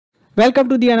Welcome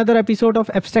to the another episode of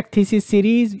Abstract Thesis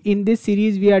series. In this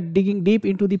series, we are digging deep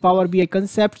into the Power BI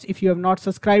concepts. If you have not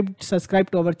subscribed, subscribe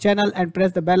to our channel and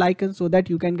press the bell icon so that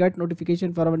you can get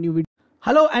notification for our new video.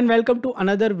 Hello and welcome to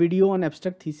another video on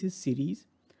Abstract Thesis series.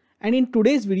 And in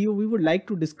today's video, we would like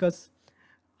to discuss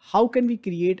how can we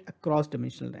create a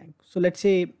cross-dimensional rank. So let's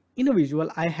say in a visual,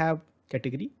 I have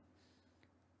category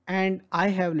and I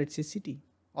have, let's say, city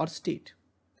or state.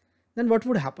 Then what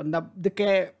would happen?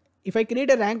 If I create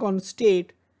a rank on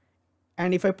state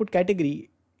and if I put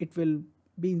category, it will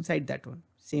be inside that one.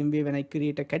 Same way when I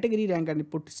create a category rank and I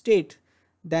put state,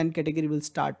 then category will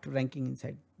start ranking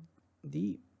inside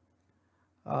the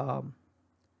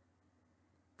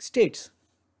states.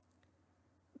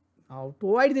 Now to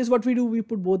avoid this, what we do, we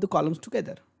put both the columns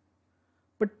together.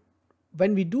 But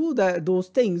when we do those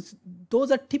things,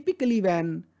 those are typically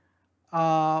when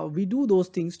we do those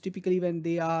things typically when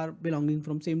they are belonging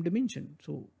from same dimension.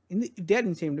 So if they are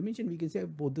in same dimension, we can say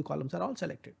both the columns are all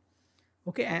selected.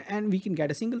 Okay, and we can get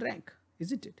a single rank,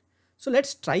 isn't it? So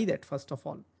let's try that first of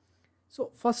all.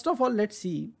 So first of all, let's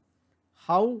see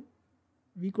how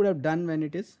we could have done when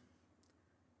it is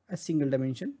a single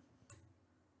dimension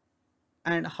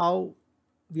and how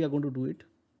we are going to do it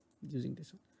using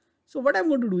this one. So what I'm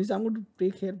going to do is I'm going to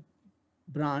take here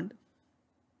brand,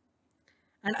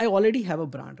 and I already have a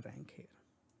brand rank here.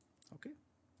 Okay.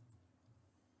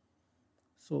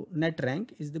 So net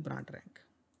rank is the brand rank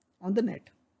on the net.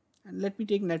 And let me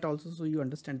take net also so you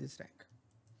understand this rank.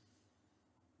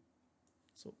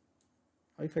 So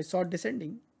if I sort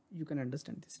descending, you can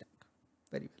understand this rank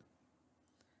very well.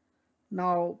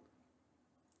 Now,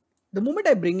 the moment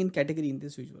I bring in category in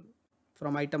this visual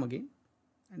from item again,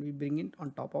 and we bring it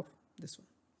on top of this one.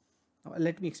 Now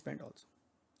let me expand also.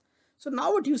 So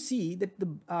now what you see that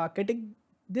the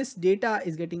this data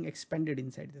is getting expanded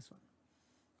inside this one.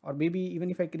 Or maybe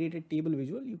even if I create a table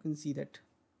visual, you can see that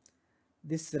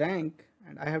this rank,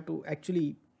 and I have to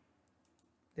actually,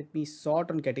 let me sort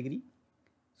on category.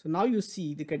 So now you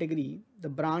see the category, the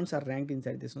brands are ranked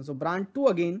inside this one. So brand 2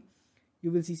 again, you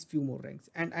will see few more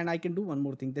ranks. And I can do one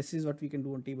more thing. This is what we can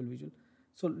do on table visual.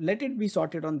 So let it be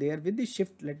sorted on there. With the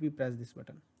shift, let me press this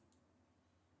button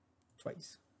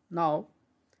twice. Now,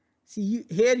 see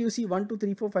here you see 1, 2,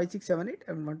 3, 4, 5, 6, 7, 8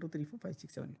 and 1, 2, 3, 4, 5,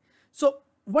 6, 7, 8. So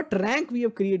what rank we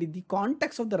have created, the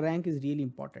context of the rank is really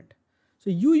important.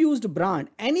 So you used brand,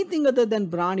 anything other than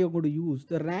brand you're going to use,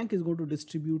 the rank is going to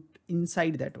distribute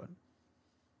inside that one.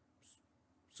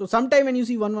 So sometime when you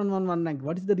see 1, 1, 1, 1 rank,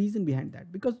 what is the reason behind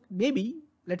that? Because maybe,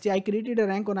 let's say I created a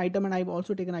rank on item and I've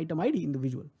also taken item ID in the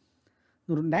visual.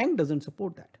 The rank doesn't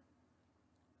support that.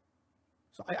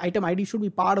 So item ID should be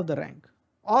part of the rank,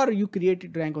 or you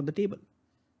created rank on the table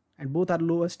and both are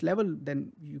lowest level,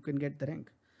 then you can get the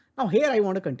rank. Now here I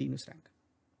want a continuous rank.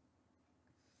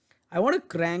 I want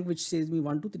a rank which says me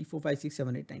 1, 2, 3, 4, 5, 6,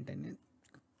 7, 8, 9, 10, 10.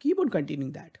 Keep on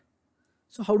continuing that.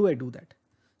 So how do I do that?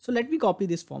 So let me copy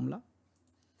this formula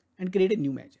and create a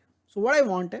new measure. So what I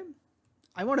want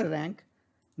a rank,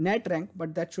 net rank,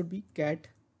 but that should be cat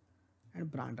and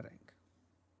brand rank.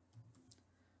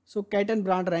 So cat and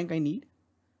brand rank I need.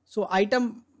 So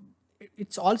item,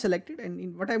 it's all selected, and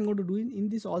in what I'm going to do in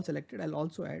this all selected, I'll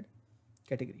also add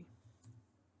category.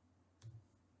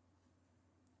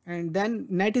 And then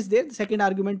net is there. The second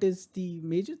argument is the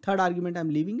major. Third argument I'm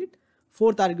leaving it.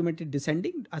 Fourth argument is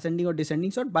descending, ascending or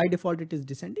descending sort. By default it is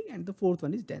descending, and the fourth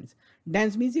one is dense.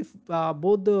 Dense means if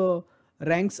both the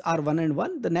ranks are 1 and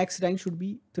 1, the next rank should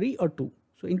be 3 or 2.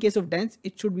 So in case of dense,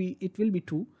 it will be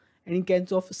 2, and in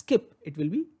case of skip, it will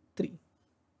be 3,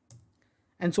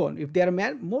 and so on. If there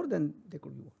are more, then they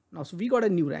could be more. Now, so we got a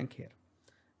new rank here.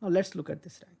 Now let's look at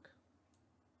this rank.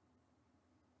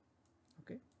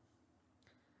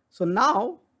 So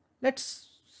now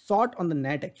let's sort on the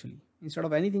net actually. Instead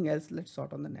of anything else, let's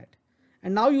sort on the net.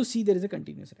 And now you see there is a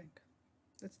continuous rank.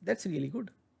 That's really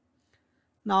good.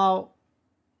 Now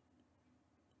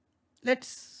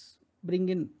let's bring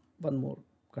in one more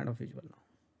kind of visual now.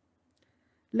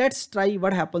 Let's try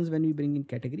what happens when we bring in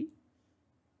category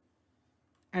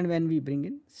and when we bring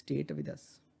in state with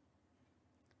us.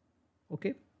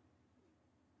 Okay.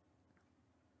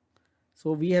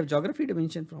 So we have geography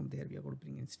dimension, from there we are going to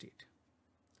bring in state.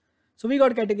 So we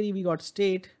got category, we got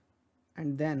state,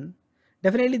 and then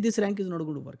definitely this rank is not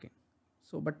going to work in.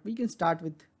 So, but we can start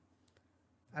with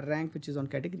a rank which is on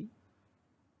category.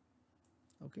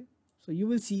 Okay. So you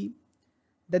will see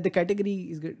that the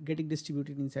category is getting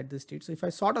distributed inside the state. So if I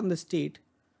sort on the state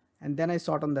and then I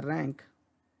sort on the rank.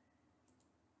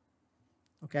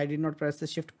 Okay, I did not press the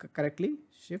shift correctly.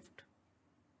 Shift.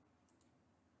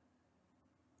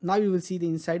 Now you will see the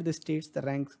inside the states, the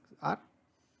ranks are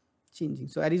changing.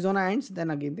 So Arizona ends,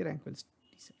 then again the rank will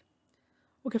reset.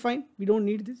 Okay, fine. We don't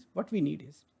need this. What we need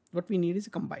is a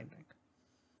combined rank.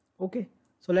 Okay.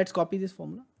 So let's copy this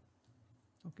formula.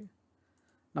 Okay.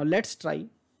 Now let's try.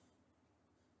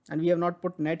 And we have not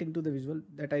put net into the visual,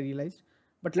 that I realized.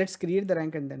 But let's create the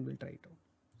rank and then we'll try it out.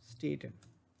 State in.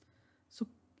 So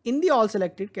in the all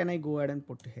selected, can I go ahead and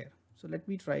put here? So let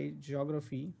me try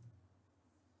geography,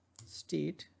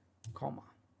 state, comma.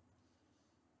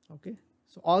 Okay.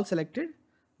 So all selected,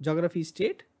 geography,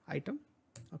 state, item.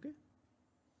 Okay.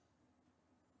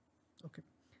 Okay.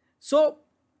 So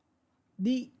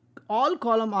the all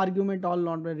column argument, all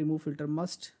non-binary remove filter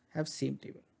must have same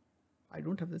table. I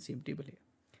don't have the same table here.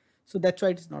 So that's why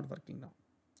it is not working now.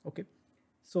 Okay.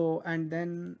 So, and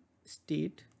then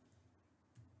state.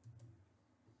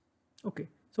 Okay.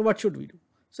 So what should we do?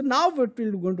 So now what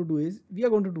we're going to do is, we are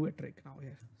going to do a trick now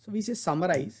here. So we say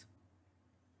summarize,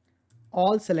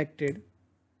 all selected.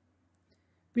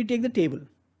 We take the table,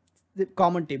 the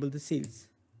common table, the sales.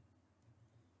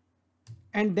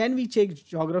 And then we check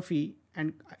geography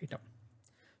and item.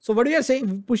 So what we are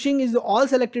saying, pushing is the all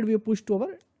selected, we have pushed to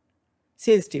our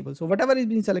sales table. So whatever is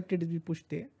being selected is we pushed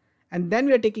there. And then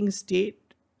we are taking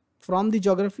state from the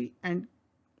geography and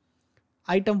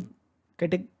item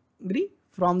category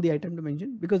from the item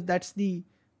dimension, because that's the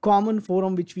common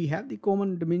forum which we have. The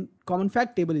common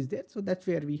fact table is there. So that's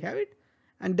where we have it.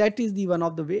 And that is the one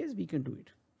of the ways we can do it.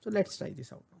 So let's try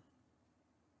this out now.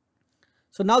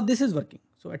 So now this is working.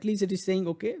 So at least it is saying,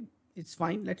 okay, it's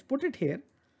fine. Let's put it here.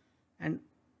 And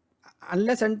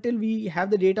unless until we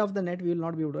have the data of the net, we will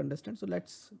not be able to understand. So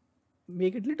let's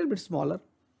make it a little bit smaller,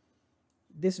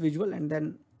 this visual, and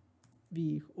then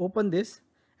we open this.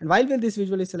 And while this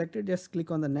visual is selected, just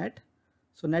click on the net.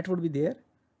 So net would be there.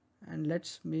 And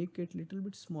let's make it a little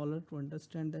bit smaller to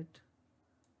understand that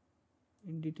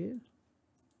in detail.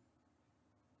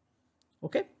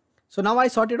 Okay. So now I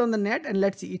sorted on the net, and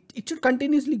let's see, it should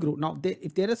continuously grow. Now,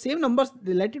 if there are same numbers,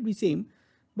 they let it be same,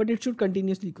 but it should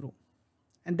continuously grow.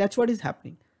 And that's what is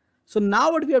happening. So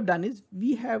now what we have done is,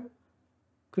 we have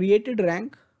created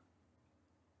rank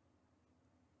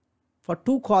for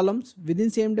 2 columns within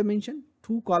same dimension,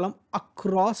 2 column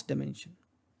across dimension.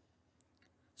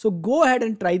 So go ahead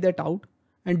and try that out,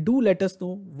 and do let us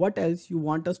know what else you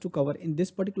want us to cover in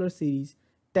this particular series.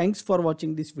 Thanks for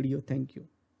watching this video. Thank you.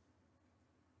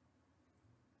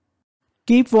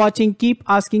 Keep watching, keep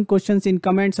asking questions in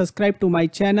comments, subscribe to my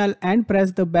channel and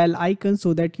press the bell icon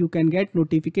so that you can get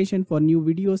notification for new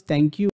videos. Thank you.